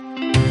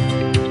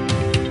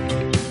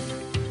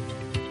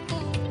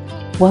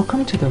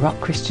Welcome to the Rock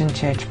Christian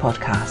Church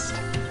podcast.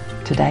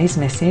 Today's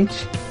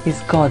message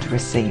is God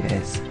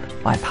Receivers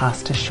by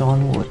Pastor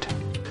Sean Wood.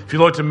 If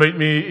you'd like to meet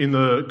me in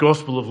the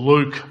Gospel of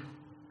Luke,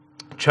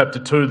 chapter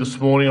 2 this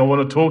morning, I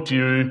want to talk to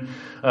you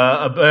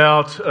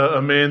about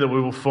a man that we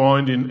will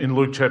find in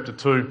Luke chapter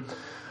 2.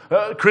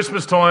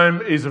 Christmas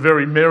time is a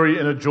very merry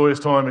and a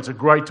joyous time. It's a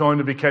great time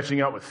to be catching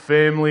up with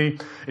family.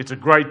 It's a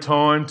great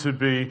time to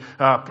be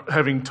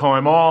having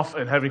time off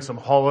and having some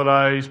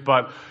holidays.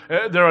 But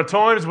there are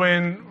times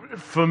when,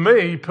 for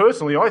me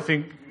personally, I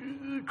think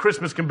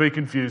Christmas can be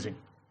confusing.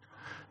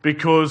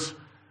 Because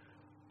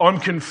I'm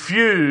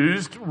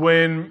confused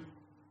when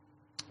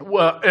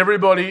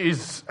everybody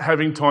is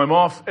having time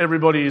off,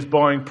 everybody is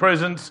buying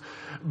presents,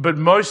 but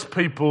most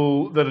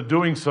people that are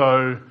doing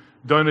so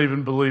don't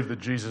even believe that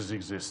Jesus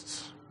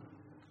exists.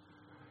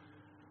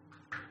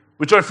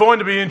 Which I find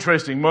to be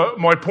interesting.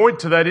 My point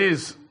to that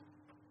is,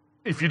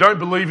 if you don't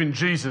believe in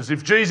Jesus,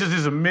 if Jesus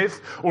is a myth,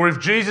 or if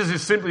Jesus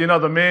is simply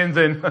another man,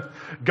 then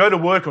go to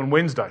work on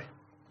Wednesday.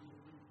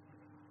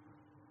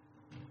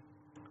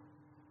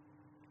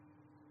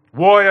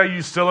 Why are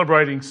you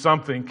celebrating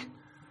something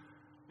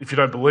if you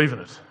don't believe in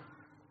it?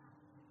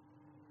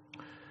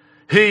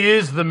 He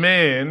is the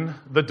man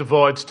that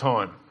divides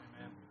time.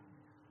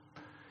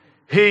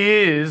 He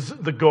is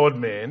the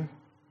God-man.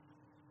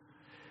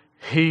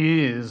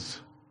 He is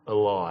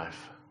alive.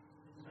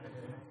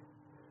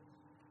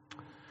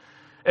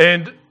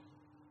 And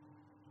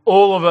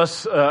all of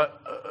us,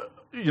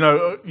 you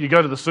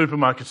go to the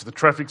supermarkets, the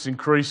traffic's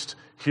increased.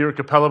 Here at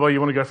Capalaba, you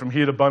want to go from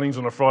here to Bunnings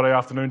on a Friday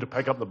afternoon to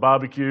pack up the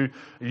barbecue.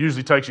 It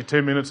usually takes you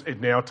 10 minutes. It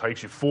now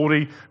takes you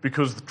 40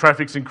 because the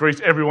traffic's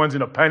increased. Everyone's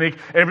in a panic.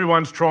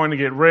 Everyone's trying to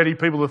get ready.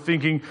 People are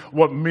thinking,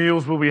 what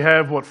meals will we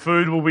have? What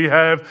food will we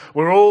have?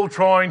 We're all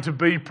trying to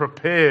be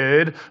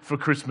prepared for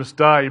Christmas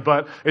Day.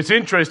 But it's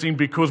interesting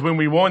because when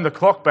we wind the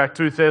clock back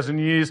 2,000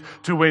 years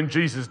to when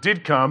Jesus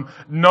did come,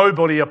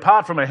 nobody,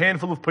 apart from a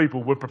handful of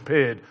people, were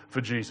prepared for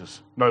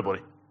Jesus.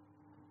 Nobody.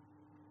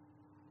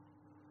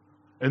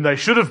 And they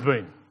should have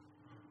been.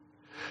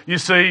 You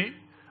see,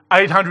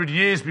 800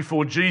 years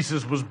before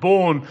Jesus was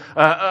born,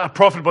 a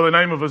prophet by the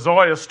name of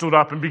Isaiah stood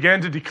up and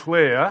began to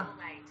declare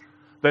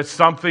that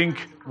something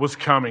was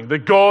coming,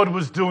 that God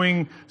was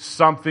doing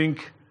something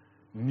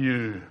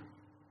new.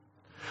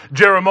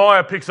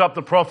 Jeremiah picks up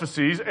the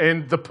prophecies,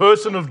 and the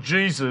person of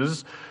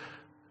Jesus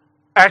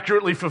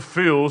accurately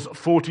fulfills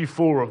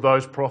 44 of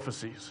those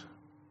prophecies.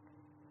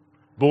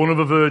 Born of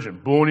a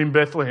virgin, born in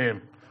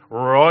Bethlehem,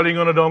 riding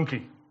on a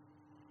donkey.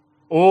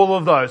 All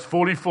of those,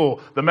 44,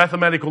 the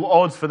mathematical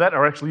odds for that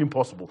are actually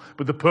impossible.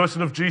 But the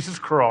person of Jesus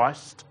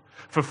Christ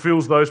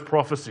fulfills those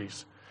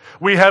prophecies.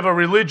 We have a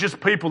religious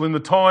people in the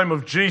time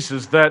of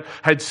Jesus that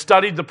had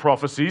studied the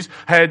prophecies,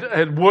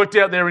 had worked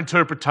out their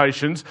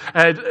interpretations,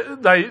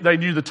 they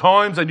knew the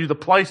times, they knew the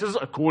places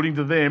according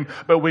to them.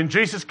 But when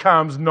Jesus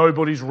comes,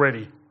 nobody's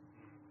ready.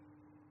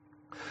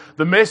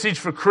 The message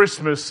for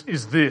Christmas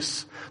is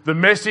this. The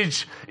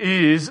message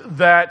is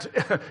that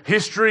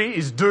history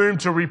is doomed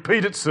to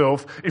repeat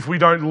itself if we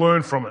don't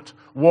learn from it.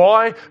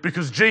 Why?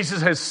 Because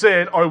Jesus has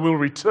said, I will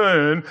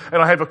return,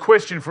 and I have a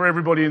question for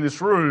everybody in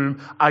this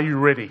room. Are you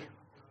ready?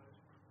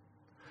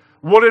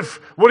 What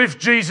if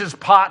Jesus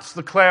parts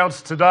the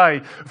clouds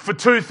today? For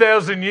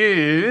 2,000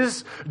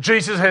 years,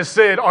 Jesus has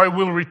said, I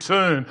will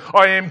return.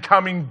 I am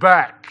coming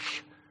back.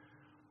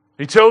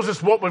 He tells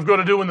us what we've got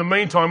to do in the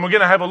meantime. We're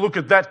going to have a look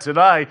at that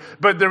today,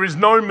 but there is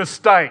no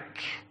mistake.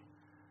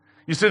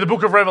 You see, the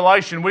book of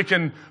Revelation, we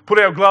can put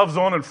our gloves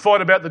on and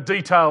fight about the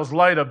details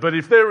later, but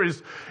if there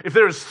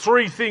is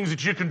three things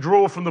that you can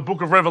draw from the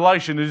book of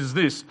Revelation, it is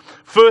this.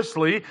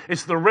 Firstly,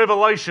 it's the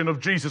revelation of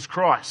Jesus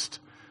Christ.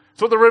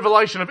 It's not the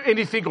revelation of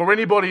anything or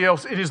anybody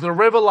else. It is the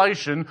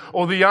revelation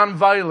or the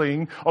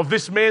unveiling of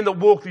this man that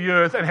walked the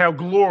earth and how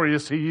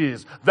glorious he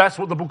is. That's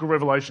what the book of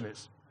Revelation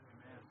is.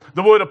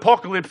 The word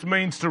apocalypse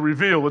means to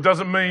reveal. It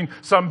doesn't mean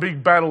some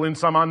big battle in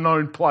some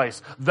unknown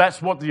place.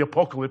 That's what the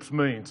apocalypse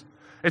means.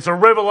 It's a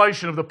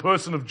revelation of the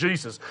person of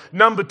Jesus.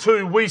 Number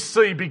two, we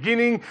see,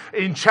 beginning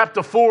in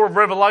chapter 4 of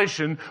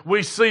Revelation,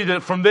 we see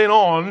that from then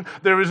on,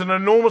 there is an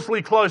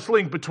enormously close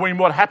link between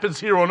what happens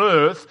here on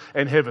earth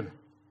and heaven.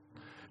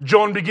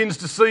 John begins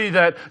to see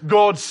that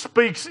God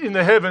speaks in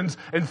the heavens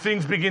and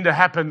things begin to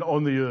happen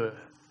on the earth.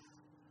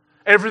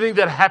 Everything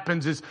that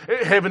happens is,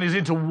 heaven is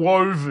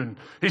interwoven.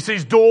 He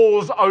sees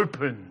doors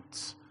opened.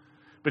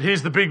 But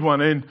here's the big one.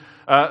 And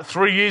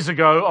 3 years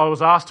ago, I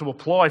was asked to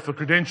apply for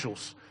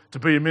credentials to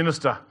be a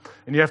minister.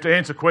 And you have to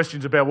answer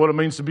questions about what it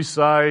means to be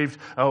saved,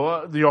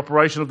 the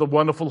operation of the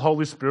wonderful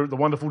Holy Spirit, the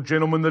wonderful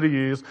gentleman that he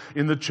is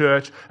in the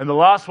church. And the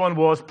last one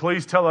was,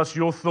 please tell us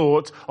your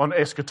thoughts on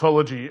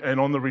eschatology and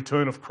on the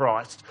return of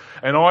Christ.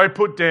 And I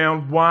put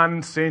down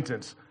one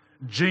sentence: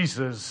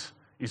 Jesus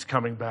is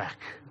coming back.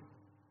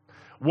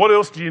 What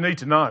else do you need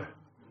to know?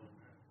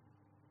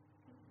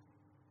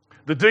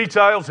 The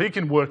details he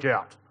can work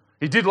out.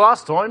 He did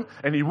last time,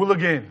 and he will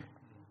again.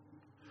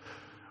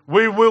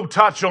 We will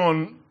touch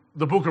on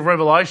the book of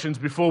Revelations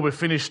before we're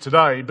finished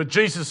today, but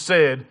Jesus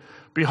said,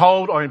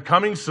 "Behold, I am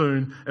coming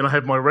soon, and I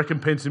have my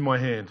recompense in my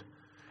hand."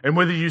 And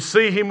whether you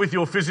see him with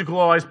your physical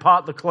eyes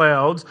part the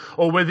clouds,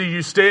 or whether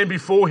you stand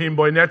before him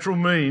by natural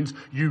means,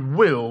 you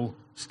will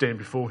stand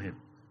before him.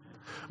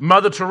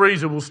 Mother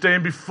Teresa will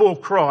stand before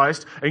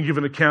Christ and give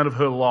an account of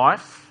her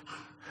life.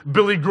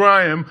 Billy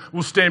Graham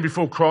will stand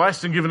before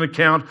Christ and give an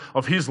account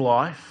of his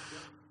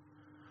life.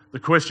 The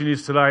question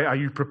is today, are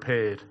you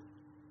prepared?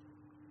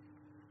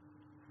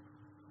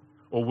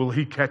 Or will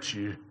he catch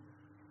you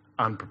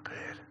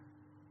unprepared?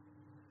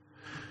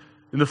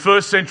 In the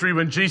first century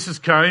when Jesus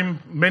came,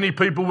 many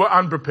people were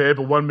unprepared,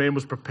 but one man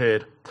was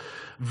prepared.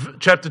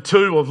 Chapter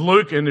 2 of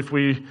Luke, and if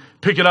we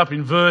pick it up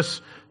in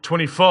verse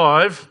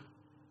 25,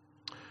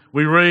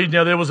 we read,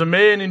 "Now there was a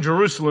man in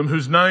Jerusalem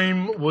whose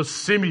name was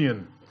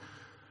Simeon."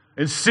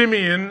 And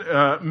Simeon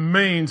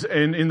means,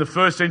 and in the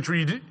first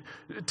century,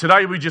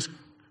 today we just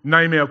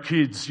name our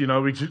kids,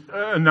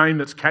 a name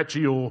that's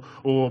catchy, or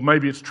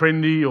maybe it's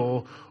trendy,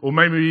 or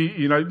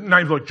maybe,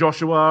 names like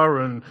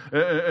Joshua and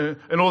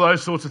all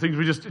those sorts of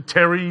things.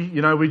 Terry,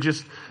 we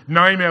just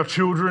name our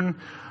children.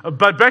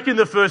 But back in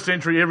the first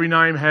century, every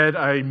name had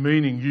a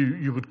meaning.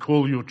 You would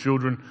call your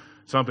children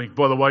something.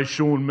 By the way,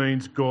 Sean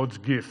means God's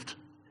gift.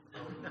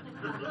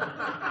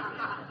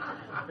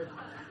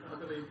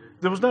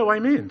 There was no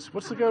amens.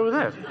 What's the go with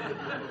that?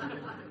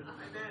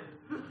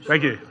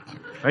 Thank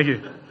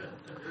you.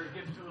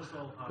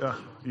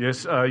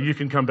 Yes, you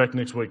can come back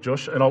next week,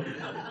 Josh, and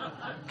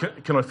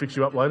can I fix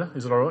you up later?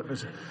 Is it all right?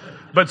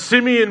 But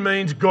Simeon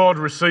means God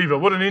receiver.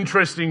 What an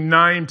interesting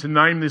name to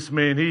name this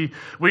man.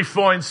 We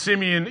find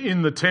Simeon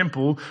in the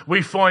temple.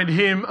 We find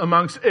him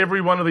amongst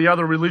every one of the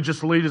other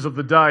religious leaders of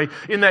the day.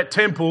 In that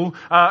temple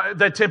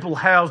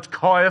housed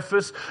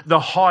Caiaphas, the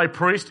high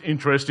priest.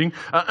 Interesting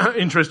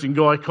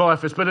guy,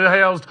 Caiaphas. But it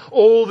housed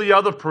all the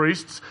other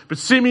priests. But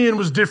Simeon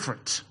was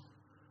different.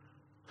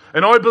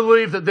 And I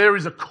believe that there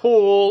is a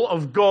call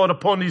of God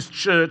upon his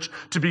church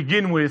to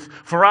begin with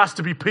for us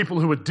to be people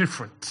who are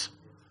different,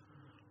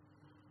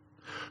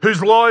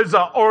 whose lives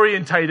are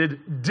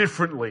orientated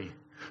differently,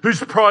 whose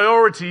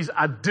priorities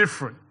are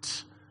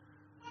different.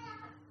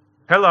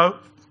 Hello.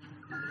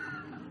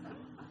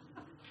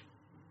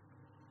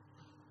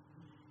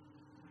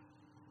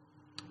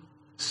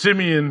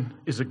 Simeon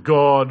is a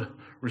God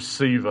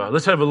receiver.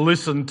 Let's have a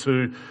listen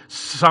to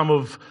some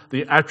of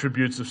the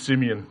attributes of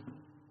Simeon.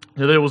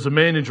 Now, there was a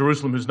man in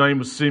Jerusalem whose name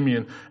was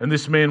Simeon, and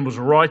this man was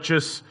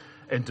righteous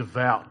and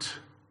devout.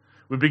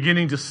 We're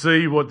beginning to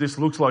see what this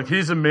looks like.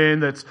 Here's a man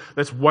that's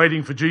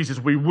waiting for Jesus.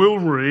 We will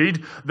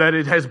read that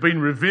it has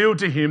been revealed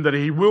to him that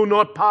he will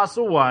not pass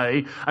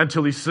away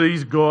until he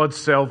sees God's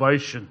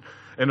salvation.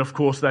 And of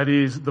course, that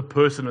is the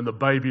person and the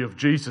baby of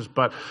Jesus.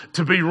 But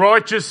to be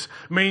righteous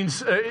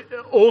means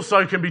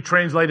also can be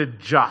translated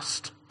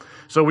just.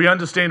 So we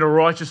understand a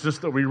righteousness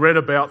that we read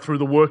about through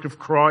the work of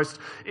Christ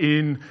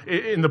in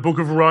the book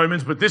of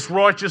Romans. But this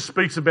righteous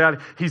speaks about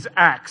his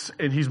acts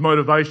and his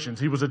motivations.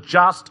 He was a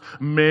just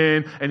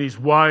man and his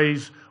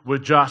ways were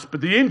just.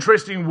 But the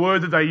interesting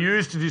word that they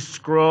use to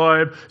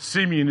describe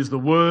Simeon is the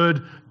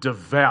word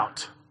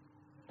devout.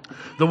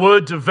 The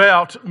word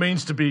devout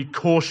means to be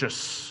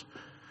cautious.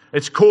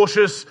 It's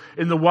cautious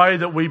in the way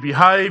that we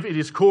behave. It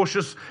is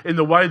cautious in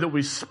the way that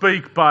we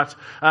speak. But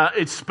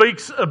it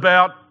speaks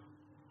about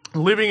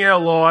living our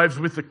lives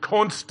with the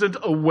constant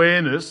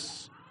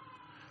awareness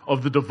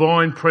of the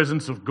divine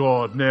presence of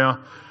God. Now,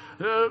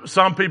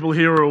 some people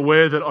here are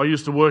aware that I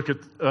used to work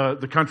at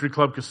the Country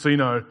Club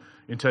Casino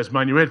in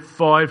Tasmania. We had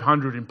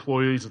 500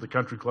 employees at the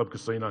Country Club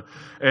Casino.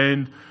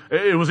 And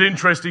it was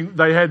interesting.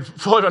 They had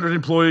 500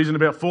 employees and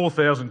about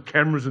 4,000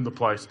 cameras in the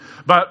place.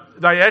 But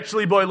they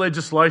actually, by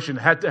legislation,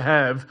 had to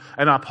have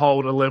and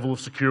uphold a level of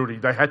security.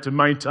 They had to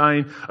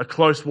maintain a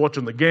close watch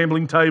on the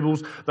gambling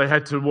tables. They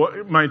had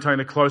to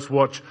maintain a close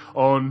watch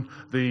on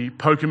the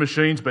poker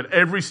machines. But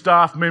every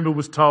staff member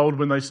was told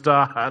when they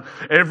start,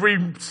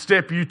 every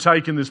step you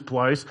take in this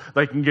place,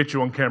 they can get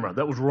you on camera.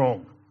 That was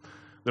wrong.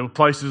 There were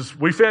places,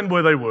 we found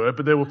where they were,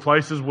 but there were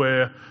places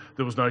where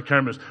there was no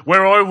cameras.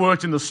 Where I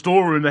worked in the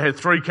storeroom, they had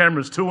 3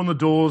 cameras, 2 on the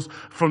doors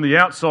from the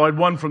outside,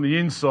 1 from the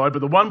inside, but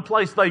the one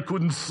place they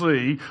couldn't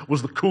see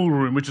was the cool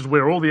room, which is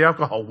where all the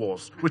alcohol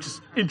was, which is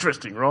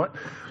interesting, right?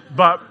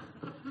 But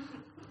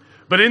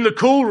in the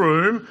cool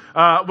room,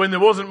 when there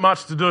wasn't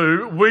much to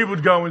do, we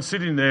would go and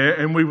sit in there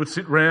and we would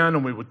sit round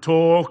and we would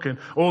talk and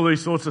all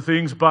these sorts of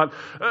things, but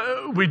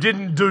we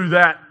didn't do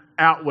that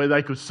out where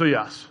they could see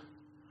us,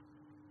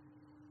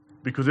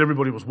 because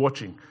everybody was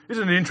watching.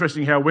 Isn't it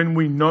interesting how when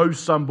we know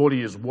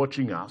somebody is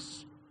watching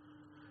us,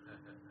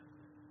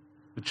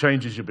 it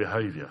changes your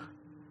behaviour?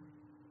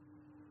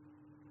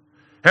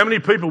 How many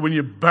people, when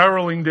you're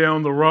barrelling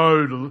down the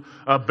road,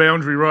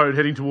 Boundary Road,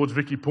 heading towards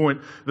Vicky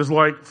Point, there's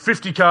like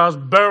 50 cars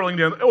barrelling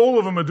down, all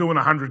of them are doing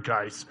 100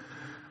 Ks.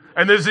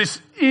 And there's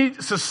this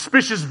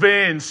suspicious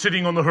van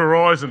sitting on the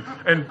horizon,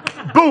 and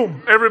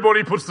boom,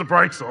 everybody puts the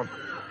brakes on.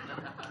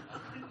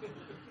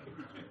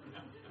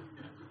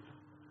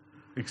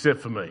 Except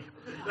for me.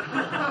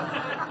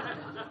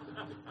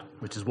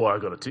 Which is why I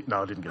got a ticket.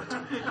 No, I didn't get a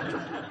ticket.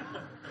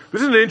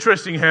 Isn't it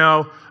interesting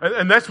how,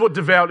 and that's what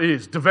devout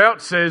is.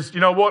 Devout says, you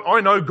know what, I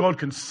know God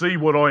can see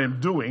what I am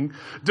doing.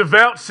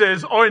 Devout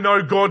says, I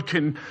know God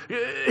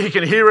He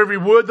can hear every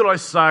word that I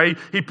say.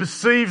 He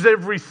perceives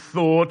every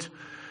thought,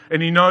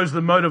 and He knows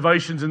the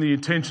motivations and the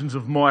intentions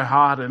of my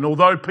heart. And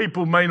although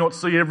people may not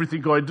see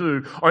everything I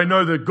do, I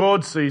know that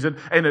God sees it,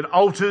 and it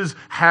alters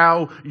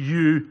how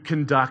you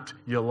conduct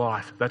your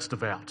life. That's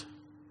devout.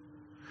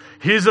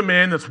 Here's a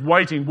man that's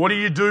waiting. What do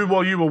you do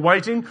while you were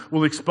waiting?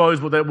 We'll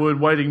expose what that word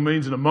waiting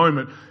means in a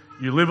moment.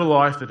 You live a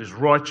life that is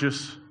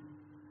righteous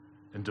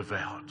and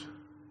devout.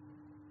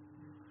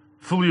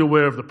 Fully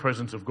aware of the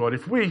presence of God.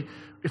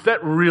 If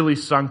that really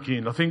sunk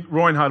in, I think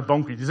Reinhard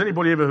Bonnke. Has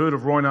anybody ever heard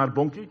of Reinhard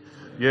Bonnke?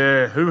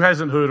 Yeah, who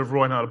hasn't heard of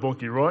Reinhard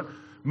Bonnke, right?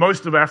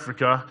 Most of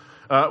Africa.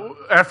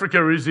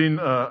 Africa is in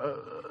an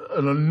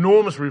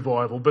enormous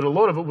revival, but a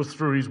lot of it was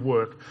through his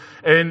work.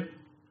 And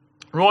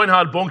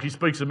Reinhard Bonnke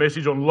speaks a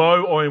message on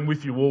Lo, I am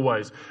with you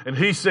always. And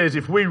he says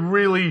if we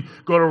really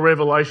got a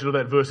revelation of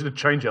that verse, it would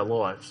change our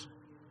lives.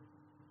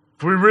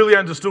 If we really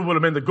understood what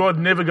it meant, that God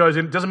never goes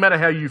in, it doesn't matter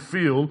how you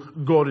feel,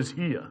 God is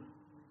here.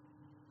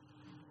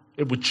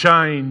 It would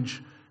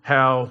change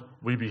how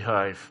we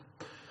behave.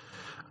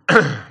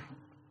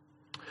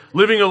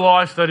 Living a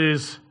life that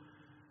is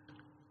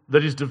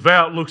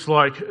devout looks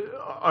like,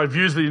 I've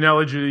used the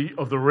analogy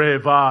of the rare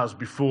vase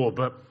before,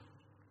 but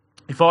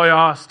if I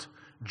asked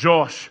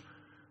Josh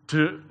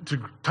to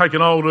take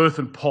an old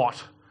earthen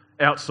pot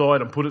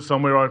outside and put it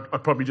somewhere,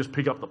 I'd probably just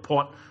pick up the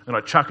pot and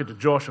I'd chuck it to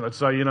Josh and I'd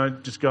say,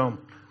 just go and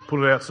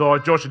put it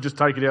outside. Josh would just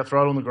take it out,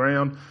 throw it on the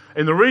ground.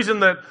 And the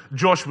reason that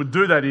Josh would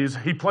do that is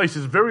he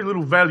places very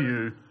little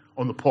value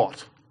on the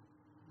pot.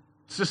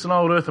 It's just an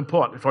old earthen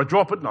pot. If I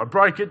drop it and I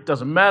break it,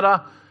 doesn't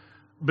matter.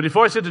 But if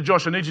I said to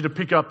Josh, I need you to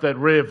pick up that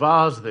rare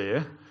vase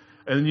there,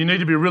 and you need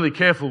to be really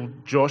careful,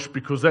 Josh,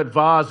 because that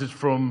vase is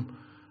from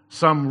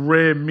some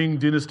rare Ming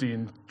dynasty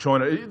in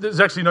China. There's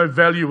actually no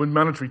value in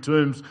monetary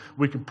terms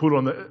we can put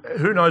on that.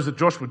 Who knows that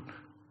Josh would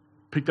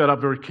pick that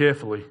up very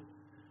carefully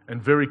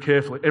and very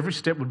carefully. Every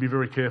step would be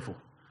very careful.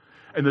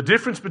 And the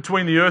difference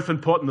between the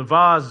earthen pot and the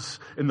vase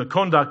in the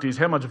conduct is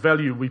how much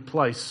value we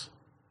place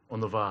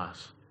on the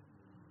vase.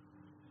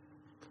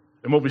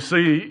 And what we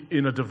see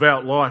in a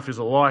devout life is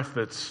a life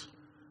that's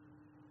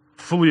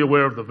fully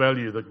aware of the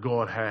value that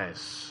God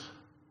has,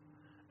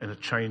 and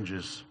it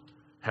changes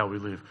how we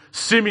live.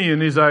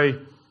 Simeon is a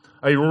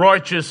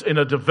righteous and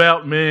a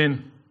devout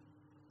man,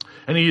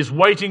 and he is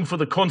waiting for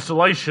the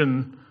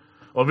consolation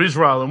of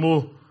Israel. And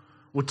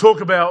we'll talk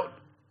about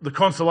the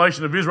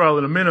consolation of Israel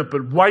in a minute,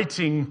 but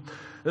waiting,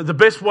 the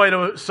best way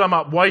to sum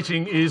up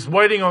waiting is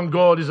waiting on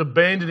God is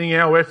abandoning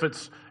our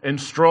efforts and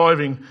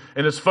striving,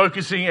 and it's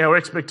focusing our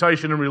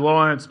expectation and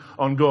reliance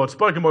on God.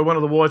 Spoken by one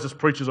of the wisest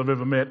preachers I've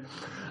ever met.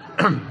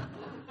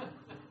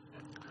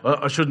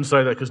 I shouldn't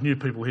say that because new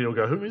people here will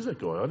go, who is that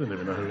guy? I don't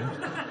even know who he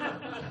is.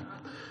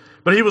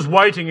 But he was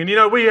waiting,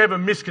 and we have a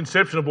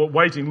misconception of what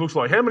waiting looks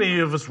like. How many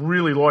of us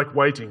really like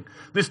waiting?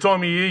 This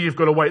time of year, you've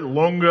got to wait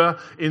longer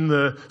in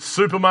the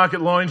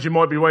supermarket lines. You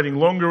might be waiting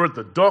longer at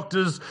the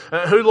doctor's.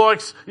 Who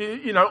likes,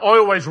 I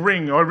always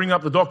ring. I ring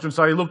up the doctor and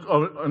say, look,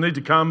 I need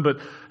to come, but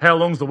how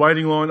long's the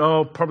waiting line?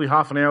 Oh, probably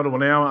half an hour to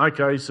an hour.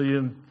 Okay, see you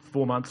in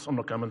 4 months. I'm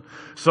not coming.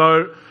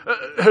 So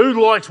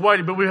who likes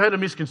waiting? But we've had a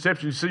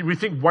misconception. You see, we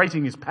think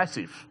waiting is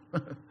passive.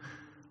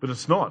 But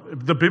it's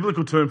not. The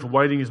biblical term for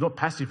waiting is not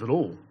passive at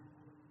all.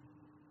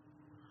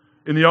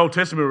 In the Old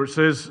Testament, it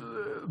says,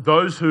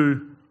 those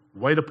who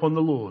wait upon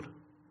the Lord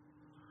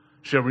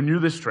shall renew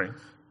their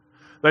strength.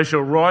 They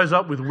shall rise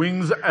up with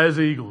wings as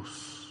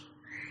eagles.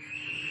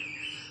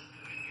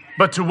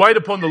 But to wait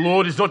upon the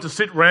Lord is not to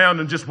sit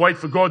round and just wait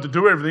for God to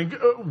do everything.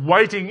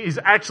 Waiting is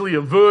actually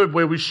a verb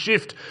where we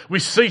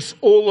cease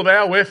all of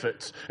our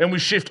efforts and we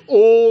shift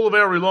all of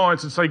our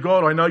reliance and say,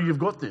 God, I know you've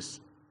got this.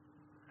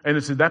 And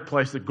it's in that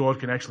place that God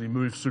can actually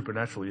move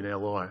supernaturally in our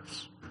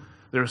lives.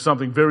 There is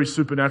something very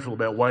supernatural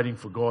about waiting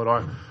for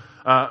God.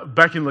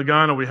 Back in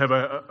Lagana, we have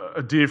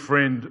a dear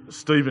friend,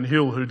 Stephen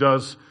Hill, who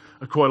does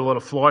quite a lot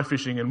of fly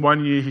fishing. And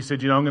one year he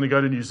said, I'm going to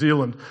go to New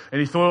Zealand. And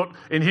he thought,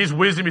 in his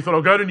wisdom, he thought,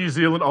 I'll go to New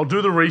Zealand, I'll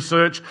do the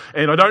research,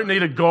 and I don't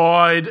need a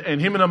guide.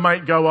 And him and a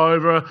mate go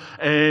over,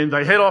 and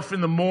they head off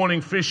in the morning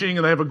fishing,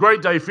 and they have a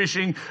great day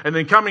fishing. And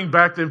then coming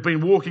back, they've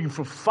been walking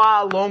for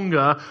far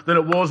longer than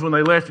it was when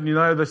they left.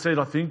 And they said,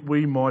 I think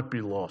we might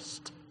be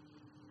lost.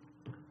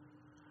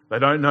 They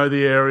don't know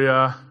the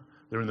area.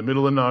 They're in the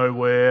middle of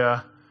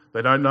nowhere.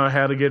 They don't know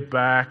how to get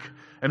back.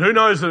 And who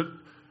knows that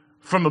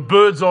from a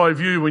bird's eye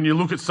view, when you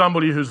look at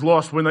somebody who's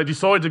lost, when they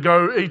decide to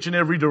go each and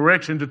every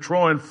direction to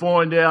try and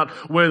find out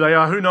where they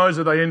are, who knows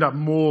that they end up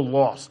more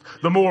lost.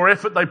 The more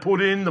effort they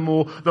put in, the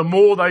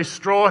more they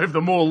strive,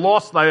 the more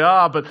lost they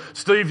are. But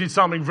Steve did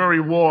something very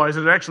wise.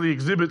 It actually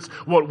exhibits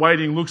what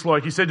waiting looks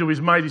like. He said to his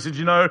mate, he said,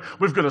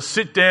 we've got to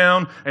sit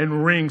down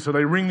and ring. So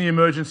they ring the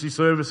emergency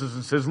services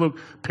and says, look,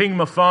 ping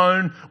my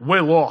phone,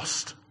 we're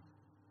lost.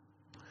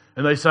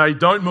 And they say,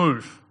 don't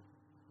move.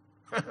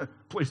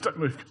 Please don't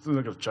move because they're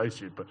not going to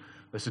chase you. But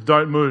they said,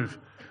 don't move.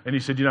 And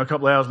he said, a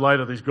couple of hours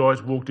later, these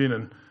guys walked in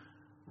and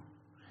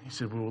He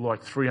said, we were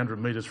like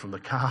 300 metres from the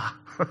car.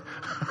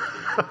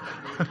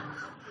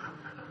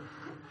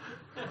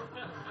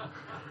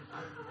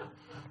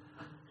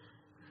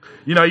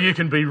 You know, you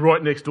can be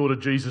right next door to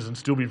Jesus and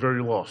still be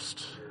very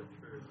lost.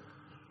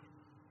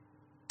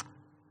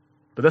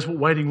 But that's what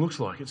waiting looks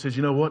like. It says,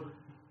 you know what?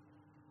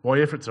 My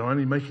efforts are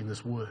only making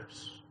this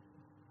worse.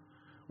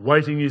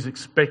 Waiting is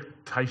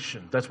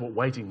expectation. That's what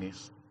waiting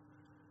is.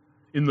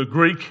 In the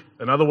Greek,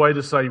 another way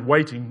to say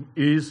waiting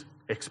is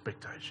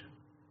expectation.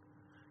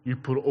 You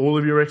put all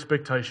of your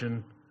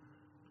expectation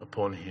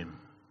upon him.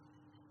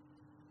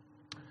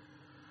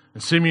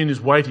 And Simeon is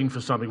waiting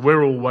for something.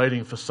 We're all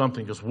waiting for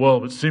something as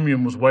well. But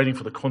Simeon was waiting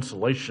for the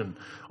consolation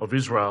of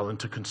Israel. And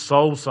to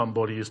console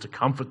somebody is to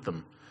comfort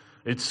them.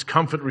 It's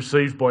comfort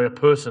received by a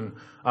person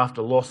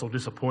after loss or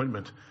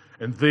disappointment.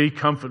 And the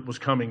comfort was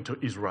coming to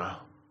Israel.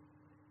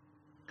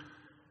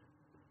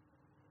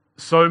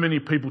 So many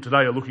people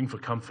today are looking for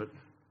comfort.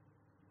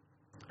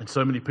 And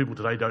so many people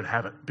today don't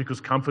have it. Because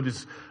comfort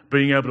is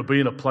being able to be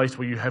in a place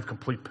where you have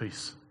complete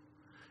peace.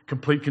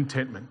 Complete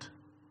contentment.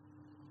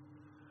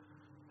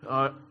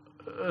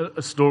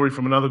 A story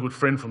from another good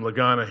friend from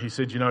Lagana. He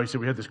said,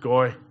 we had this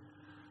guy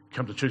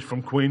come to church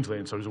from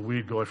Queensland. So he was a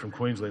weird guy from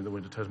Queensland that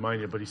went to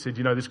Tasmania. But he said,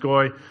 this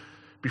guy,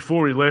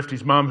 before he left,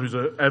 his mum, who's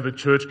an avid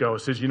churchgoer,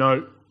 says,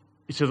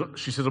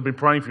 she says, I've been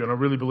praying for you and I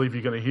really believe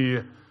you're going to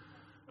hear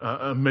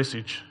a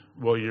message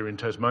while you're in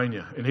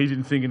Tasmania. And he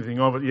didn't think anything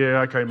of it.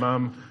 Yeah, okay,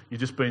 Mum, you're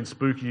just being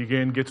spooky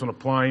again. Gets on a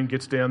plane,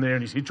 gets down there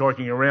and he's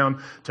hitchhiking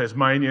around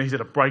Tasmania. He's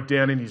had a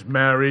breakdown in his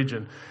marriage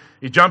and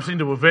he jumps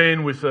into a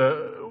van with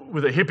a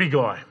hippie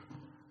guy.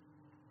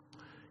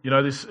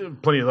 There's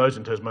plenty of those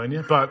in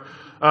Tasmania. But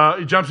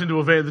he jumps into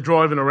a van, they're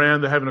driving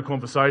around, they're having a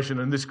conversation,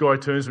 and this guy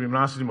turns to him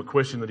and asks him a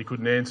question that he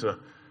couldn't answer.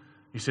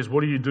 He says,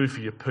 what do you do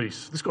for your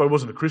peace? This guy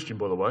wasn't a Christian,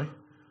 by the way.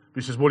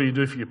 But he says, what do you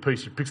do for your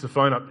peace? He picks the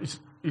phone up.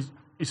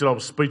 He said, I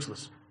was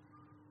speechless.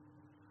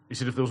 He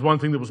said, if there was one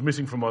thing that was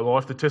missing from my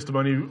life, the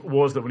testimony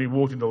was that when he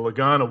walked into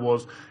Lagana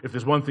was, if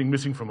there's one thing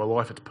missing from my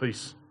life, it's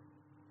peace.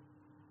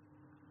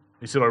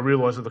 He said, I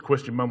realised that the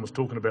question Mum was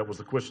talking about was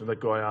the question that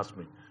guy asked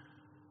me.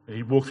 And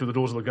he walked through the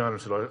doors of Lagana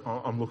and said,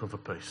 I'm looking for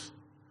peace.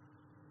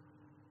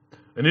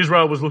 And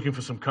Israel was looking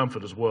for some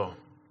comfort as well.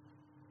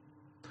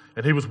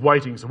 And he was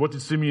waiting. So what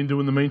did Simeon do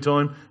in the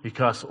meantime? He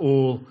cast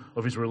all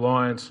of his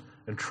reliance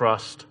and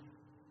trust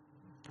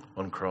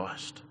on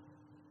Christ.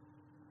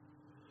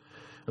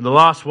 And the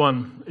last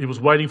one, he was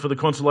waiting for the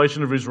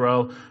consolation of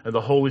Israel, and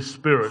the Holy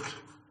Spirit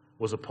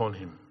was upon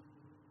him.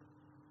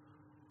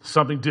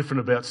 Something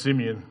different about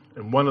Simeon,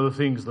 and one of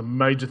the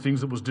major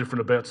things that was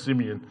different about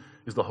Simeon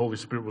is the Holy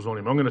Spirit was on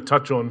him. I'm going to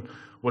touch on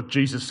what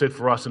Jesus said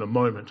for us in a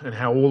moment and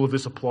how all of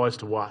this applies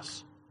to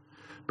us.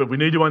 But we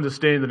need to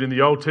understand that in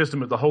the Old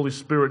Testament, the Holy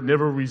Spirit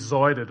never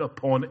resided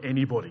upon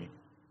anybody.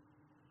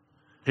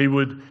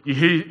 You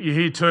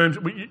hear terms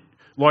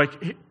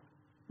like,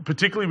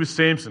 particularly with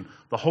Samson,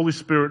 the Holy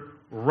Spirit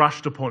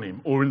rushed upon him,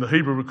 or in the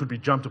Hebrew it could be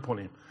jumped upon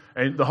him.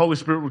 And the Holy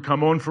Spirit would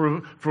come on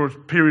for a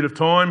period of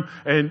time,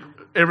 and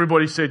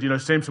everybody said,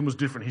 Samson was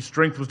different, his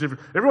strength was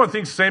different. Everyone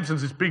thinks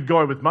Samson's this big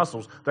guy with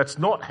muscles. That's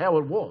not how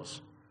it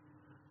was.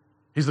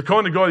 He's the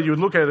kind of guy that you would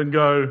look at and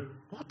go,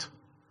 what?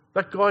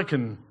 That guy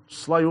can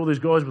slay all these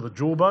guys with a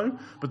jawbone?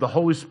 But the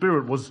Holy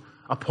Spirit was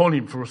upon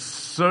him for a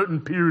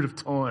certain period of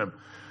time.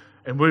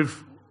 And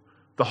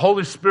the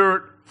Holy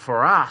Spirit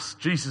for us,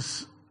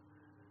 Jesus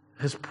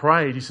has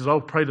prayed. He says, I'll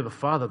pray to the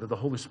Father that the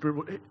Holy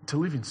Spirit to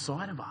live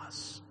inside of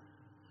us,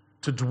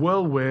 to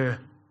dwell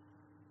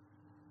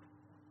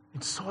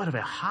inside of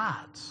our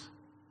hearts.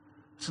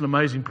 It's an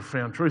amazing,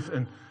 profound truth.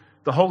 And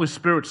the Holy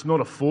Spirit's not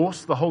a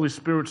force. The Holy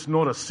Spirit's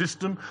not a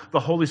system.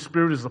 The Holy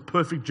Spirit is the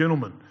perfect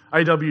gentleman.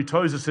 A.W.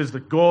 Tozer says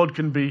that God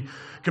can be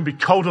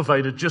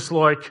cultivated just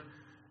like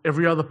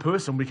every other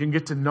person. We can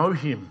get to know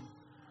him.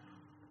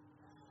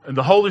 And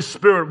the Holy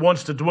Spirit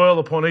wants to dwell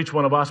upon each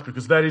one of us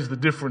because that is the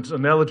difference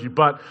analogy.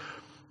 But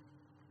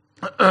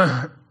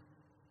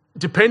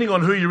depending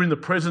on who you're in the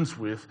presence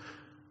with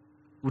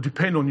will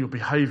depend on your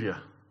behaviour.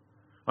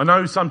 I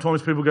know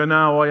sometimes people go,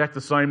 no, I act the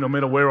same no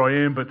matter where I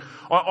am, but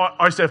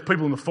I used to have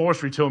people in the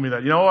forestry tell me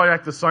that, I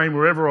act the same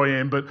wherever I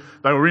am, but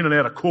they were in and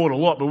out of court a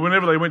lot, but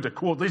whenever they went to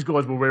court, these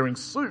guys were wearing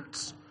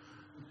suits.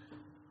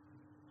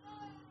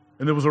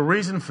 And there was a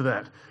reason for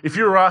that. If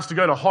you were asked to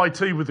go to high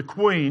tea with the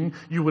Queen,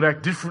 you would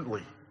act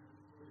differently.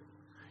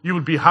 You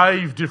would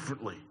behave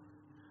differently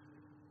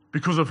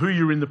because of who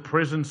you're in the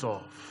presence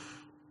of.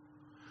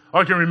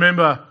 I can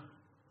remember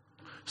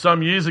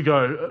some years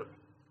ago,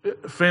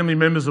 family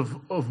members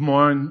of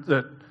mine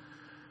that,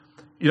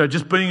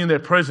 just being in their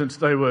presence,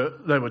 they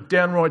were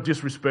downright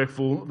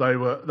disrespectful. They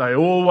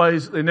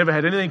never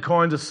had anything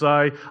kind to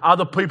say.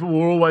 Other people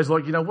were always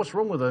like, what's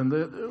wrong with them?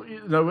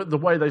 The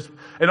way they,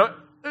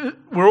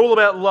 we're all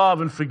about love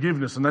and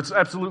forgiveness, and that's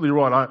absolutely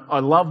right. I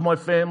love my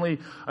family,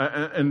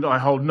 and I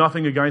hold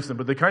nothing against them.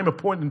 But there came a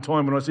point in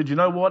time when I said, you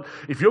know what?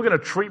 If you're going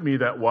to treat me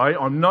that way,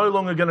 I'm no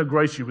longer going to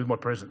grace you with my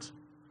presence.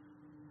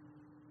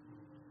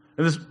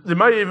 And there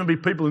may even be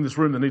people in this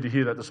room that need to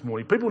hear that this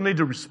morning. People need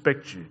to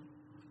respect you.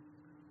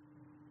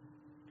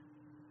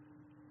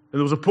 And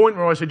there was a point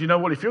where I said, you know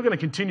what, if you're going to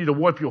continue to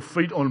wipe your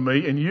feet on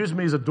me and use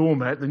me as a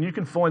doormat, then you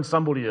can find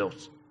somebody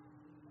else.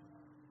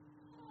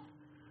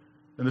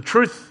 And the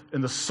truth,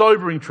 and the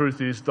sobering truth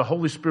is, the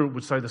Holy Spirit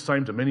would say the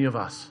same to many of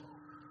us.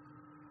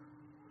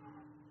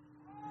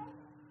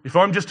 If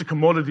I'm just a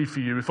commodity for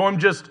you, if I'm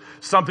just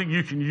something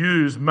you can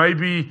use,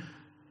 maybe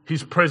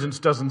His presence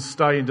doesn't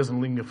stay and doesn't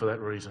linger for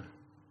that reason.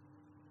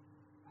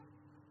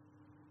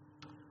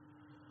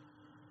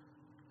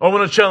 I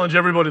want to challenge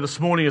everybody this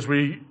morning as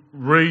we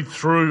read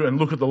through and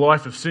look at the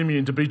life of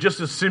Simeon to be just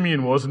as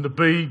Simeon was and to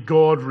be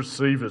God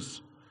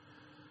receivers.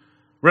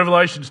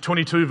 Revelations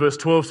 22 verse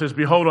 12 says,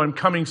 "Behold, I'm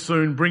coming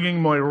soon,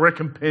 bringing my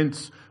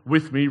recompense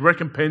with me."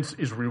 Recompense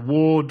is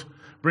reward.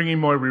 Bringing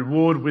my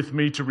reward with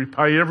me to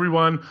repay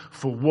everyone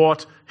for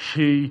what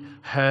he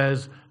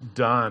has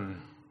done.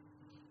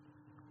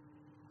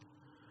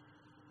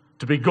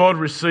 To be God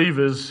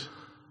receivers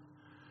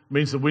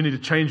means that we need to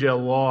change our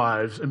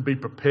lives and be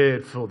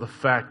prepared for the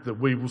fact that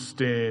we will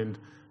stand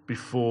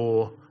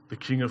before the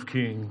King of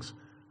Kings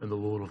and the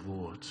Lord of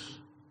Lords.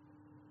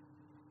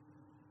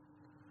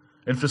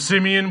 And for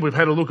Simeon, we've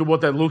had a look at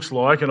what that looks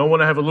like, and I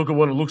want to have a look at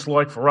what it looks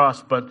like for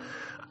us. But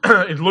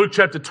in Luke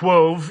chapter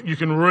 12, you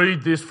can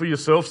read this for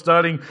yourself,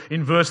 starting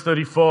in verse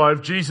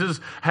 35. Jesus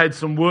had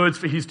some words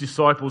for his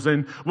disciples,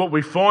 and what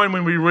we find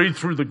when we read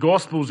through the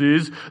Gospels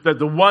is that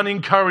the one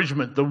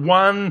encouragement, the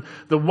one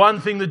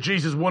thing that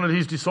Jesus wanted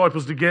his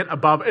disciples to get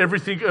above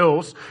everything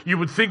else, you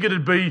would think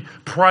it'd be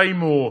pray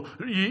more.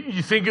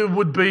 You think it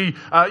would be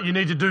you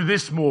need to do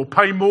this more,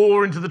 pay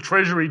more into the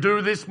treasury,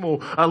 do this more,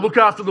 look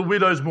after the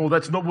widows more.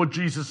 That's not what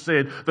Jesus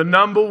said. The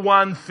number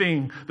one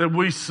thing that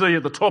we see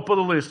at the top of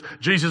the list,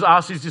 Jesus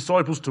asked his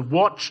disciples to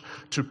watch,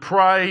 to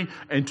pray,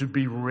 and to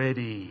be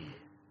ready.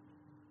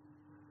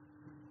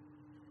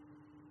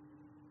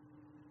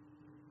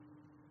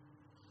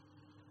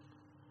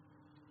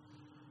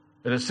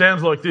 And it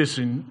sounds like this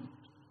in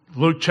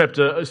Luke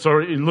chapter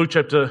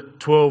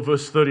 12,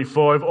 verse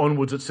 35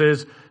 onwards. It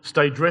says,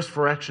 "Stay dressed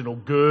for action," or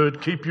gird,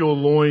 keep your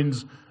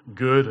loins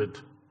girded.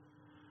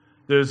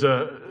 There's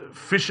a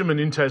fisherman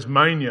in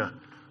Tasmania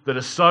that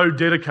are so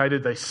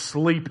dedicated they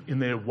sleep in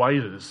their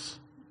waders.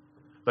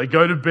 They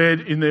go to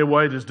bed in their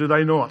waders, do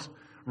they not,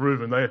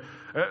 Reuben?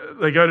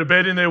 They go to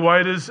bed in their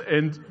waders,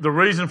 and the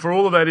reason for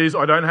all of that is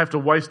I don't have to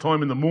waste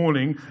time in the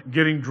morning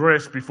getting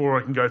dressed before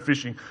I can go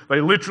fishing.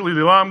 They literally,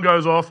 the alarm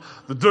goes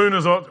off, the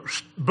doona's on,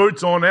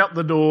 boots on, out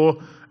the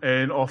door,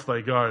 and off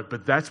they go.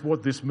 But that's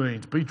what this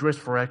means. Be dressed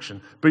for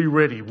action. Be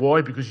ready. Why?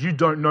 Because you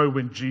don't know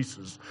when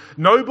Jesus.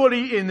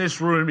 Nobody in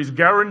this room is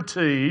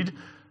guaranteed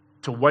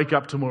to wake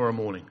up tomorrow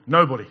morning.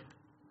 Nobody.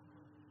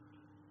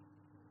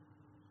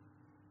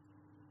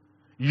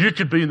 You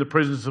could be in the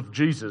presence of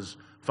Jesus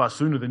far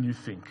sooner than you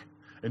think.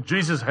 And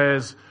Jesus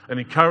has an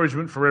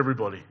encouragement for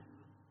everybody.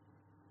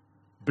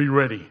 Be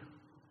ready.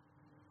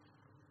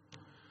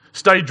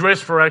 Stay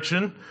dressed for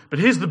action. But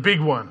here's the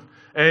big one.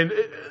 And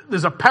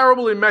there's a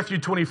parable in Matthew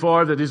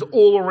 25 that is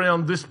all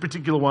around this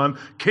particular one.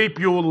 Keep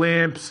your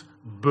lamps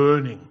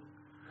burning.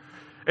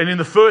 And in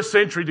the first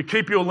century, to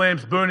keep your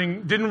lamps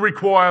burning didn't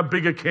require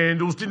bigger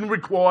candles, didn't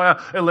require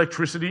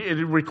electricity.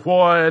 It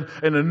required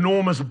an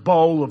enormous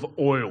bowl of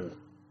oil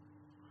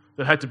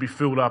that had to be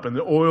filled up, and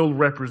the oil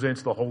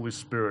represents the Holy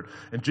Spirit.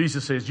 And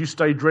Jesus says, you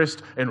stay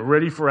dressed and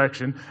ready for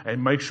action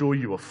and make sure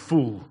you are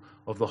full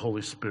of the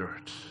Holy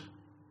Spirit.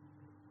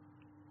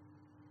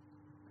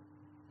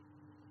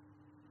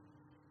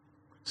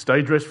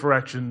 Stay dressed for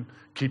action,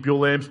 keep your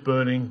lamps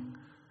burning,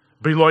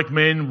 be like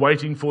men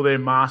waiting for their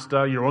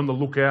master, you're on the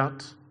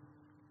lookout.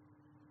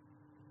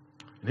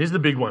 And here's the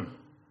big one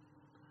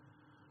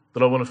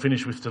that I want to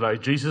finish with today.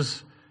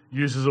 Jesus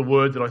uses a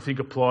word that I think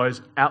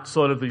applies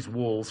outside of these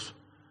walls,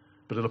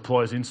 but it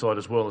applies inside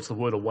as well. It's the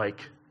word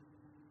awake.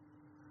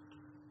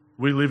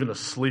 We live in a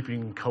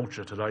sleeping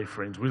culture today,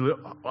 friends.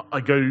 I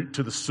go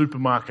to the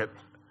supermarket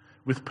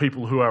with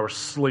people who are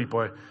asleep.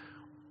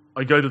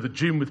 I go to the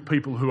gym with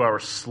people who are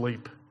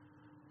asleep.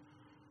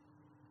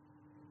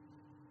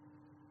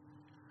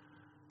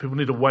 People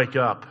need to wake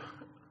up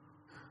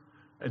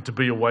and to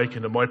be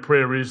awakened. And my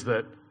prayer is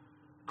that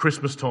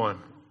Christmas time,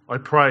 I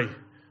pray,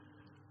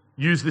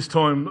 use this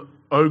time,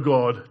 oh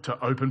God, to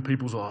open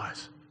people's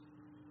eyes.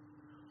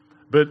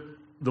 But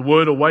the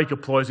word awake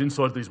applies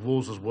inside these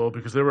walls as well,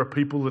 because there are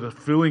people that are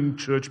filling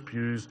church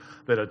pews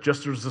that are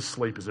just as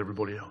asleep as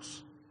everybody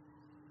else.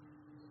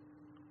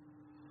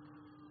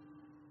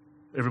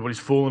 Everybody's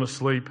fallen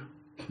asleep,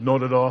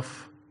 nodded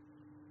off.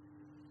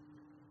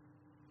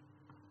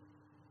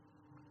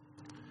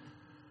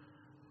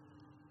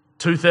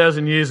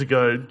 "2,000 years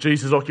ago,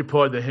 Jesus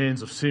occupied the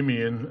hands of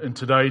Simeon, and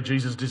today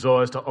Jesus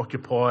desires to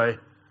occupy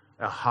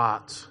our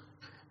hearts.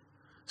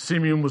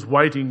 Simeon was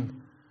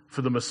waiting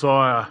for the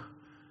Messiah,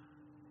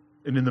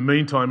 and in the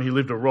meantime, he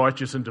lived a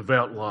righteous and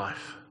devout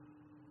life.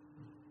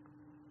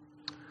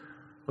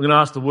 I'm going to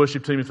ask the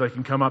worship team if they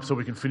can come up so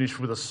we can finish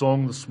with a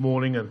song this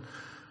morning. And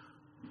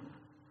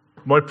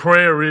my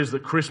prayer is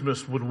that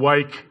Christmas would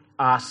wake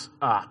us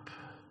up.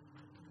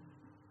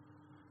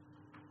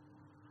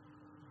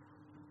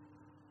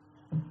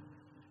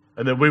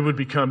 and that we would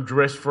become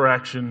dressed for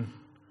action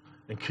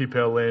and keep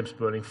our lamps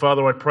burning.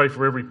 Father, I pray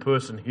for every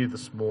person here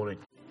this morning.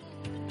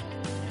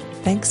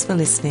 Thanks for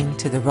listening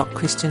to the Rock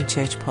Christian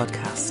Church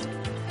podcast.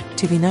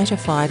 To be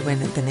notified when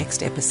the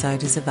next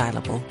episode is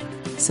available,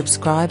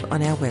 subscribe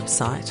on our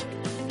website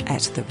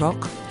at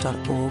therock.org.au.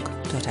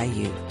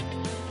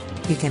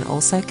 You can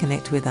also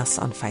connect with us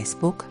on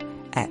Facebook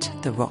at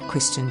The Rock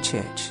Christian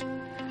Church.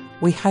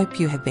 We hope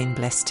you have been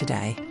blessed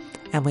today,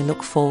 and we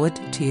look forward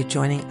to you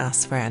joining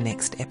us for our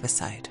next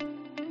episode.